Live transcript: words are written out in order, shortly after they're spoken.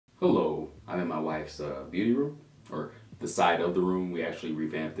Hello, I'm in my wife's beauty room, or the side of the room. We actually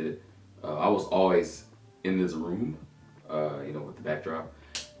revamped it. I was always in this room, with the backdrop.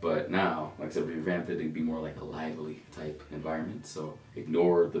 But now, like I said, we revamped it to be more like a lively type environment. So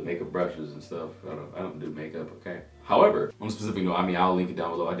ignore the makeup brushes and stuff. I don't do makeup, okay? However, on a specific note, I'll link it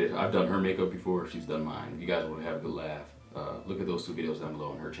down below. I've done her makeup before. She's done mine. If you guys want to have a good laugh, look at those two videos down below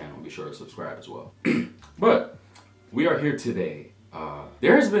on her channel. Be sure to subscribe as well. But we are here today.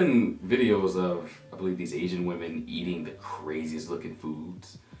 There has been videos of, I believe, these Asian women eating the craziest looking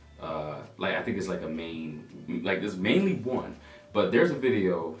foods. I think it's like there's mainly one, but there's a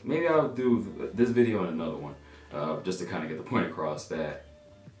video, maybe I'll do this video and another one, just to kind of get the point across that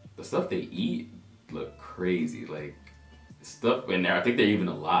the stuff they eat look crazy, like stuff, and I think they're even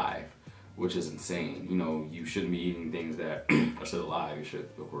alive, which is insane. You know, you shouldn't be eating things that are still alive. You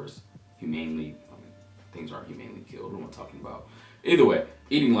should, of course, things aren't humanely killed. What am I talking about? Either way,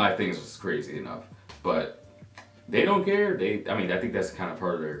 eating live things is crazy enough, but they don't care. I think that's kind of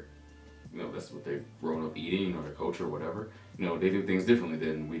part of their, that's what they've grown up eating or their culture or whatever. They do things differently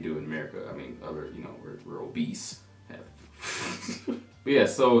than we do in America. We're obese. But yeah,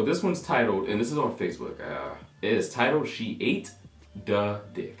 so this one's titled, and this is on Facebook. It is titled, "She Ate the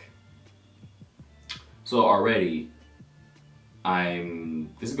Dick." So already,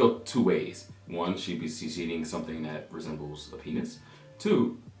 this will go two ways. One, she's eating something that resembles a penis.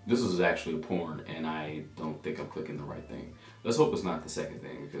 Two, this is actually a porn, and I don't think I'm clicking the right thing. Let's hope it's not the second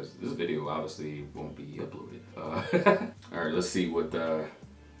thing, because this video obviously won't be uploaded. Alright, let's see what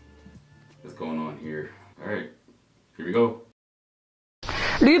is going on here. Alright, here we go.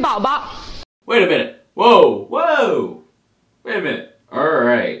 驴宝宝. Wait a minute. Whoa. Wait a minute.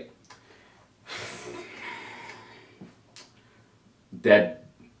 Alright.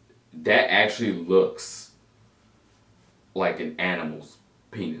 That actually looks like an animal's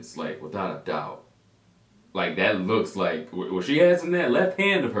penis, like without a doubt. Like that looks like what she has in that left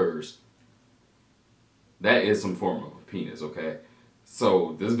hand of hers. That is some form of a penis, okay?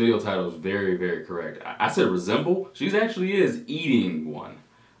 So this video title is very, very correct. I said resemble. She actually is eating one,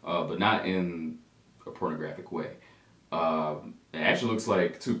 but not in a pornographic way. It actually looks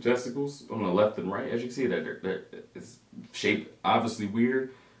like two testicles on the left and right. As you can see, that it's shaped obviously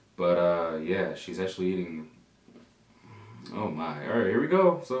weird, but yeah, she's actually eating. Oh my! All right, here we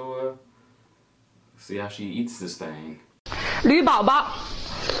go. So see how she eats this thing. 驴宝宝.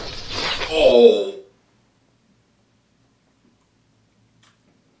 Oh.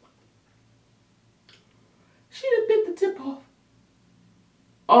 She done bit the tip off.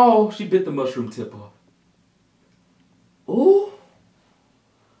 Oh, she bit the mushroom tip off. Oh,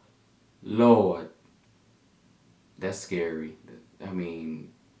 Lord, that's scary. I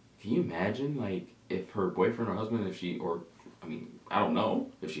mean, can you imagine, like, if her boyfriend or husband, I don't know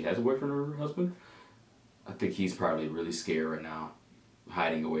if she has a boyfriend or her husband. I think he's probably really scared right now,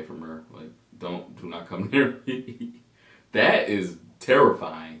 hiding away from her. Like, do not come near me. That is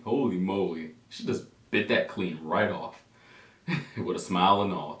terrifying. Holy moly. She just bit that clean right off. With a smile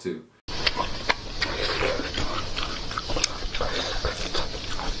and all, too.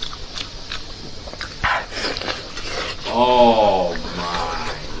 Oh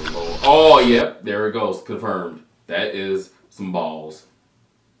my Lord. Oh, yep, there it goes. Confirmed. That is some balls.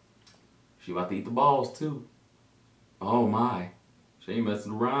 She about to eat the balls, too. Oh my. She ain't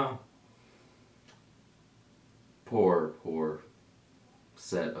messing around. Poor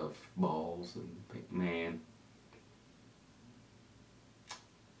set of balls. Man.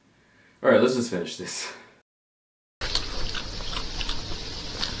 Alright, let's just finish this.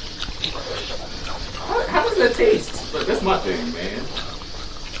 How does that taste? Look, that's my thing, man.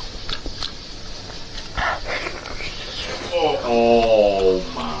 Oh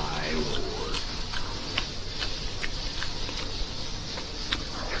my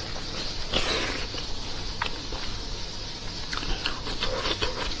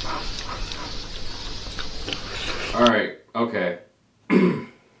Lord. Alright, okay.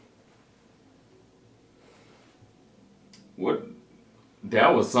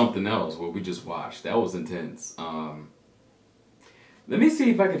 That was something else, what we just watched. That was intense. Let me see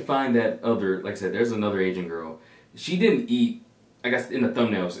if I can find that other, like I said, there's another Asian girl. She didn't eat, I guess in the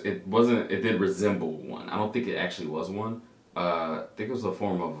thumbnails, it did resemble one. I don't think it actually was one. I think it was a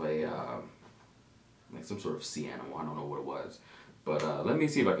form of like some sort of sea animal. I don't know what it was. But let me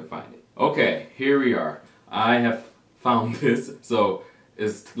see if I can find it. Okay, here we are. I have found this. So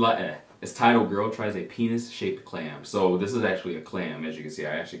it's titled "Girl Tries a Penis-Shaped Clam." So this is actually a clam, as you can see.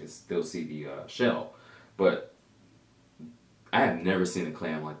 I actually can still see the shell, but I have never seen a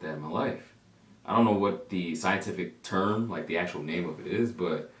clam like that in my life. I don't know what the scientific term, like the actual name of it is,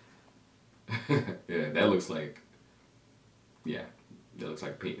 but Yeah, that looks like, yeah, that looks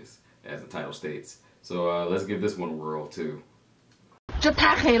like penis, as the title states. So let's give this one a whirl too. 这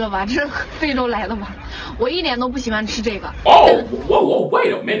太黑了吧，这非洲来的吧？我一点都不喜欢吃这个。Oh, whoa,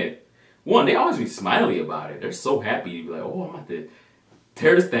 wait a minute. One, they always be smiley about it. They're so happy to be like, oh, I'm about to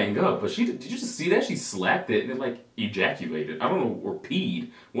tear this thing up. But did you just see that? She slapped it and it like ejaculated. I don't know, or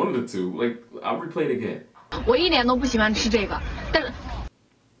peed. One of the two. Like, I'll replay it again. 我一点都不喜欢吃这个，但是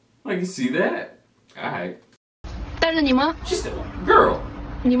Like, you see that? Alright. 但是你们 She's still girl.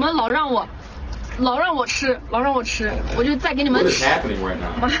 你们老让我吃，我就再给你们 What is happening right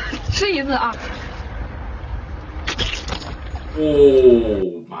now? 吃一次啊。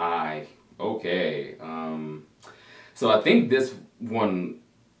 Oh my. Okay. So I think this one,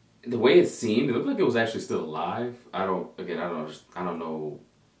 the way it seemed, it looked like it was actually still alive. I don't know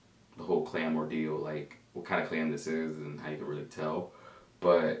the whole clam ordeal, like what kind of clam this is and how you can really tell.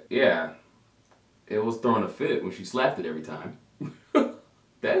 But yeah, it was throwing a fit when she slapped it every time.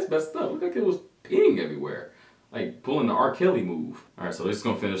 That's messed up. It looked like it was peeing everywhere, like pulling the R. Kelly move. All right, so we're just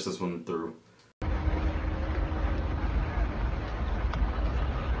gonna finish this one through.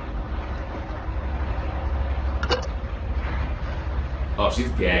 Oh, she's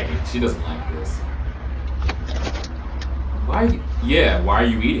gagging. She doesn't like this. Why? Yeah, why are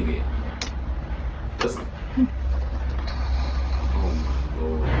you eating it? Listen. Oh my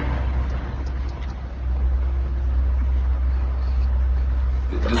lord.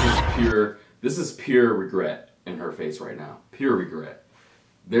 This is pure regret in her face right now. Pure regret.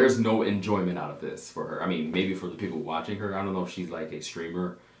 There's no enjoyment out of this for her. I mean, maybe for the people watching her. I don't know if she's like a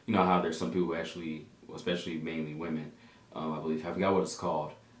streamer. You know how there's some people who actually, especially mainly women, I believe. I forgot what it's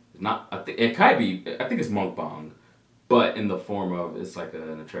called. Not. I think it could be. I think it's Mukbang, but in the form of it's like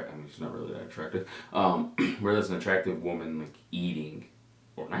an attract. I mean, she's not really that attractive. Where there's an attractive woman like eating,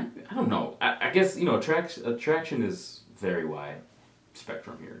 or not. I don't know. I guess you know attraction is very wide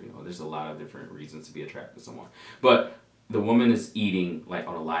spectrum here. You know, there's a lot of different reasons to be attracted to someone, but the woman is eating like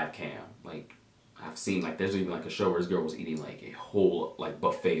on a live cam. Like I've seen like there's even like a show where this girl was eating like a whole like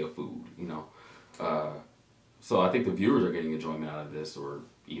buffet of food. You know. So I think the viewers are getting enjoyment out of this, or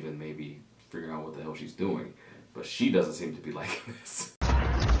even maybe figuring out what the hell she's doing. But she doesn't seem to be liking this.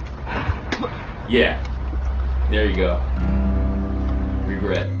 Yeah, there you go.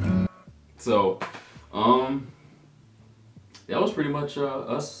 Regret. So, that was pretty much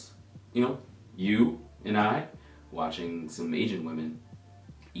us, you know, you and I, watching some Asian women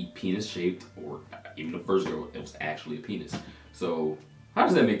eat penis-shaped, or even the first girl, it was actually a penis. So, how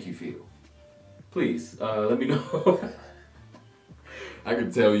does that make you feel? Please, let me know. I can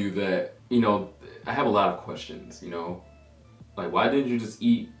tell you that, you know, I have a lot of questions, you know. Like, why didn't you just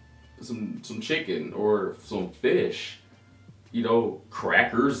eat some chicken or some fish? You know,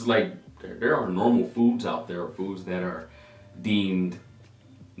 crackers, like, there are normal foods out there, foods that are deemed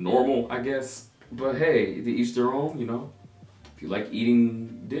normal, I guess. But hey, to each their own, you know. If you like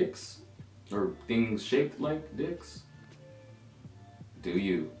eating dicks, or things shaped like dicks, do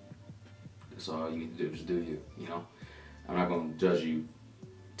you. That's all you need to do, just do you, you know? I'm not gonna judge you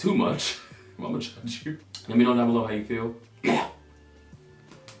too much. I'm gonna judge you. Let me know down below how you feel. Let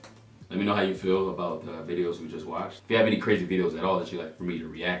me know how you feel about the videos we just watched. If you have any crazy videos at all that you'd like for me to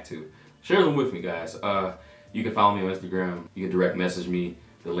react to, share them with me, guys. You can follow me on Instagram. You can direct message me.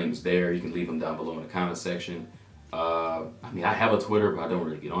 The link's there. You can leave them down below in the comment section. I mean, I have a Twitter, but I don't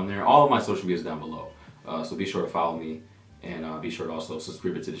really get on there. All of my social media is down below. So be sure to follow me, and be sure to also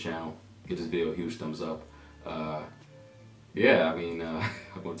subscribe to the channel. Give this video a huge thumbs up. Yeah, I mean,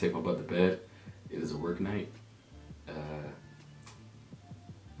 I'm gonna take my butt to bed. It is a work night.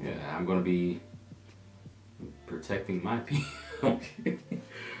 Yeah, I'm gonna be protecting my penis. Okay.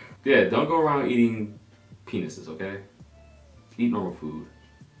 Yeah, don't go around eating penises, okay? Eat normal food.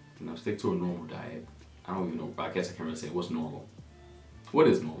 You know, stick to a normal diet. I don't even know. I guess I can't really say what's normal. What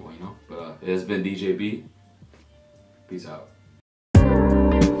is normal, you know? But it has been DJB. Peace out.